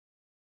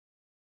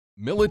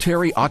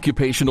Military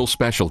occupational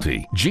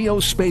specialty,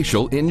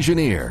 Geospatial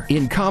engineer.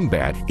 In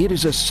combat, it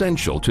is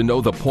essential to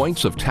know the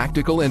points of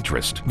tactical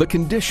interest, the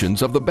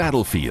conditions of the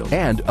battlefield,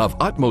 and of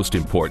utmost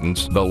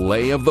importance, the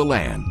lay of the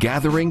land.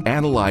 Gathering,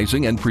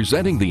 analyzing, and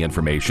presenting the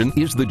information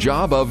is the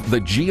job of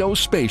the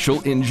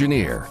Geospatial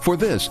engineer. For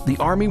this, the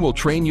Army will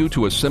train you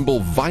to assemble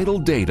vital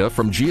data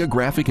from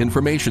geographic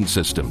information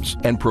systems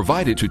and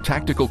provide it to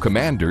tactical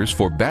commanders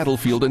for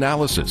battlefield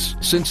analysis.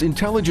 Since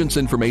intelligence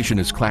information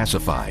is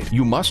classified,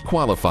 you must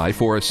qualify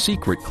for a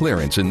secret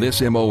clearance in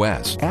this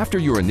MOS. After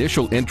your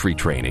initial entry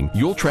training,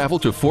 you'll travel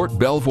to Fort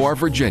Belvoir,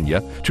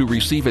 Virginia to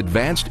receive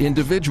advanced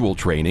individual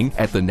training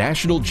at the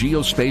National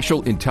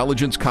Geospatial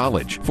Intelligence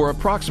College for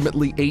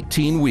approximately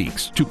 18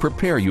 weeks to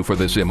prepare you for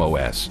this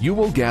MOS. You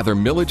will gather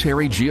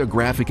military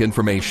geographic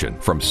information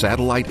from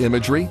satellite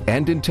imagery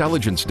and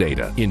intelligence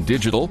data in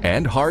digital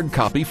and hard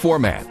copy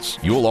formats.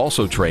 You'll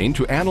also train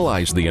to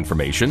analyze the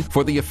information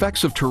for the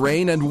effects of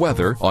terrain and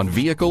weather on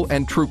vehicle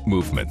and troop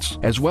movements,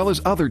 as well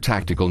as other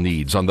tactical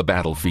needs on the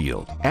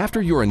battlefield.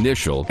 After your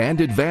initial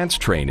and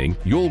advanced training,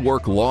 you'll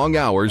work long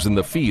hours in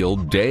the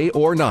field day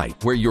or night,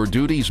 where your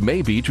duties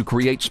may be to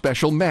create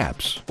special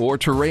maps or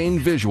terrain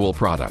visual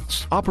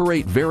products,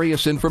 operate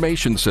various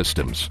information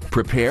systems,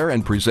 prepare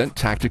and present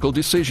tactical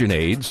decision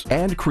aids,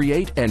 and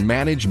create and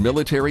manage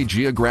military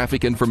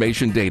geographic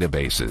information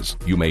databases.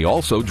 You may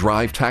also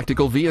drive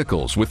tactical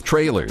vehicles with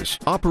trailers,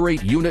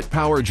 operate unit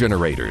power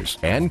generators,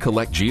 and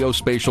collect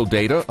geospatial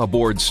data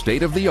aboard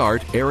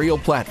state-of-the-art aerial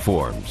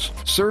platforms.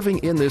 Serving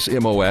in this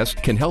MOS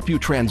can help you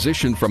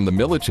transition from the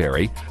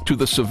military to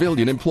the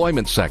civilian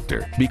employment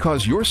sector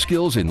because your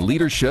skills in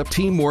leadership,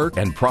 teamwork,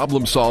 and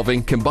problem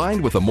solving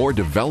combined with a more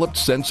developed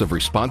sense of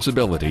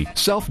responsibility,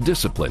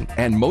 self-discipline,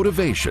 and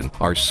motivation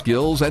are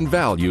skills and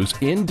values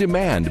in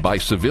demand by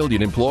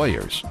civilian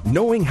employers.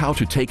 Knowing how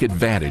to take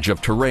advantage of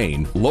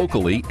terrain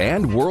locally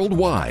and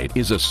worldwide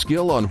is a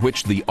skill on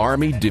which the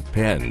Army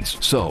depends.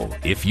 So,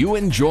 if you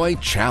enjoy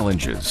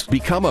challenges,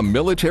 become a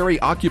military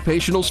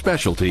occupational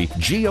specialty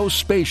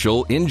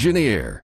Geospatial engineer.